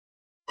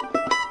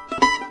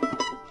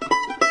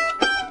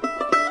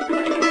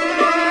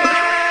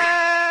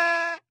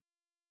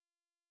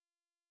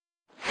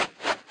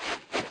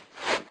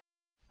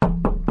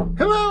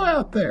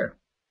out there.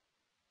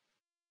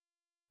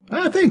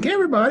 I think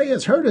everybody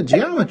has heard of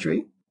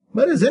geometry,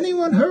 but has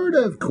anyone heard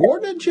of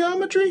coordinate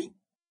geometry?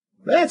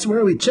 That's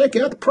where we check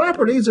out the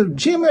properties of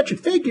geometric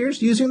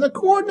figures using the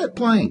coordinate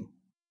plane.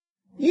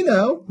 You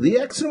know, the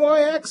x and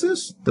y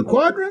axis, the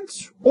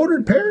quadrants,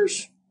 ordered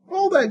pairs,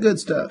 all that good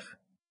stuff.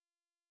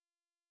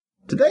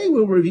 Today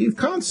we'll review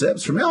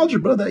concepts from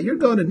algebra that you're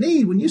going to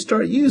need when you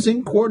start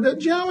using coordinate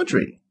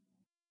geometry.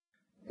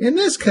 In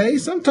this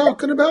case, I'm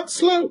talking about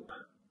slope.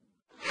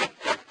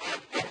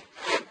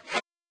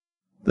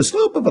 The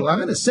slope of a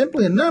line is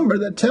simply a number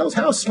that tells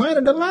how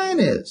slanted a line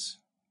is.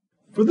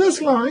 For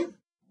this line,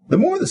 the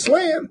more the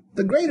slant,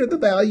 the greater the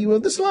value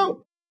of the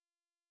slope.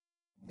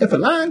 If a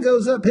line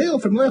goes uphill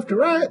from left to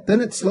right,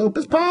 then its slope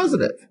is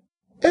positive.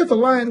 If a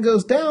line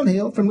goes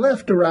downhill from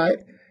left to right,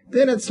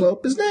 then its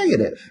slope is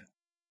negative.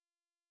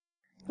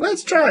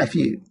 Let's try a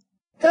few.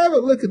 Have a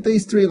look at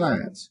these three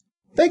lines.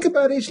 Think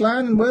about each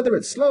line and whether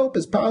its slope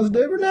is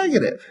positive or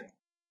negative.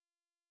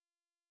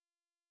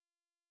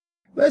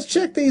 Let's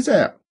check these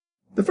out.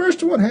 The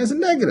first one has a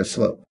negative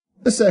slope.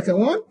 The second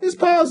one is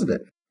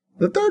positive.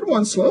 The third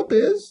one's slope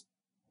is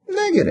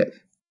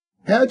negative.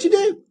 How'd you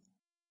do?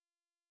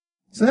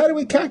 So how do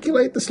we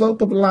calculate the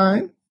slope of a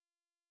line?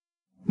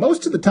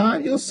 Most of the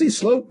time you'll see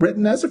slope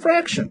written as a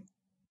fraction.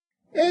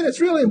 And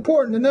it's really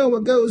important to know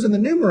what goes in the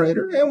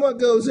numerator and what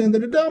goes in the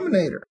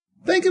denominator.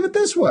 Think of it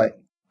this way.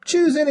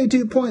 Choose any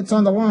 2 points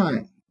on the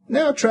line.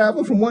 Now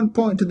travel from one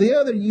point to the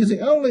other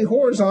using only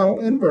horizontal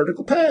and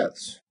vertical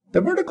paths. The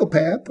vertical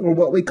path, or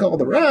what we call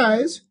the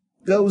rise,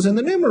 goes in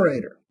the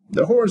numerator.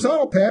 The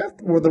horizontal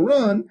path, or the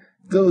run,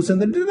 goes in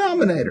the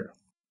denominator.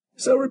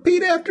 So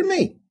repeat after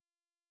me.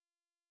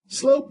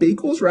 Slope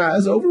equals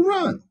rise over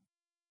run.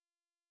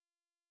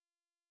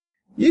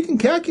 You can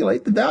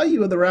calculate the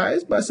value of the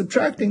rise by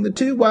subtracting the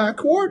two y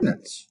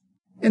coordinates.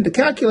 And to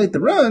calculate the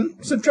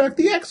run, subtract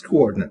the x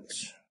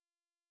coordinates.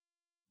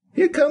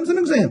 Here comes an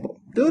example.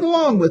 Do it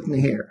along with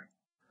me here.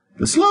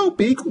 The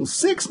slope equals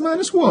 6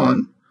 minus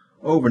 1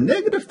 over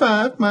negative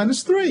 5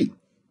 minus 3.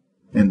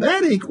 And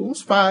that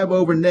equals 5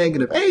 over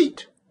negative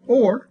 8,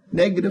 or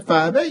negative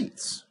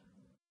 5/8.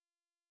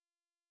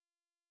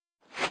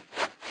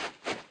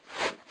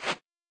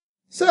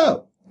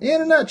 So,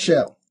 in a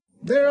nutshell,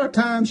 there are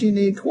times you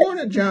need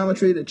coordinate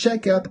geometry to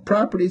check out the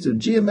properties of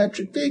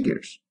geometric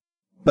figures.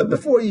 But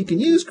before you can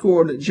use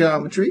coordinate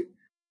geometry,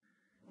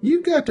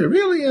 you've got to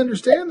really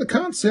understand the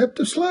concept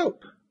of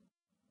slope.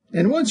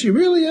 And once you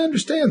really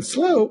understand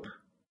slope,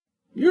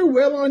 you're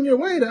well on your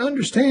way to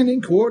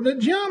understanding coordinate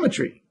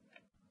geometry.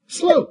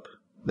 Slope.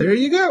 There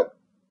you go.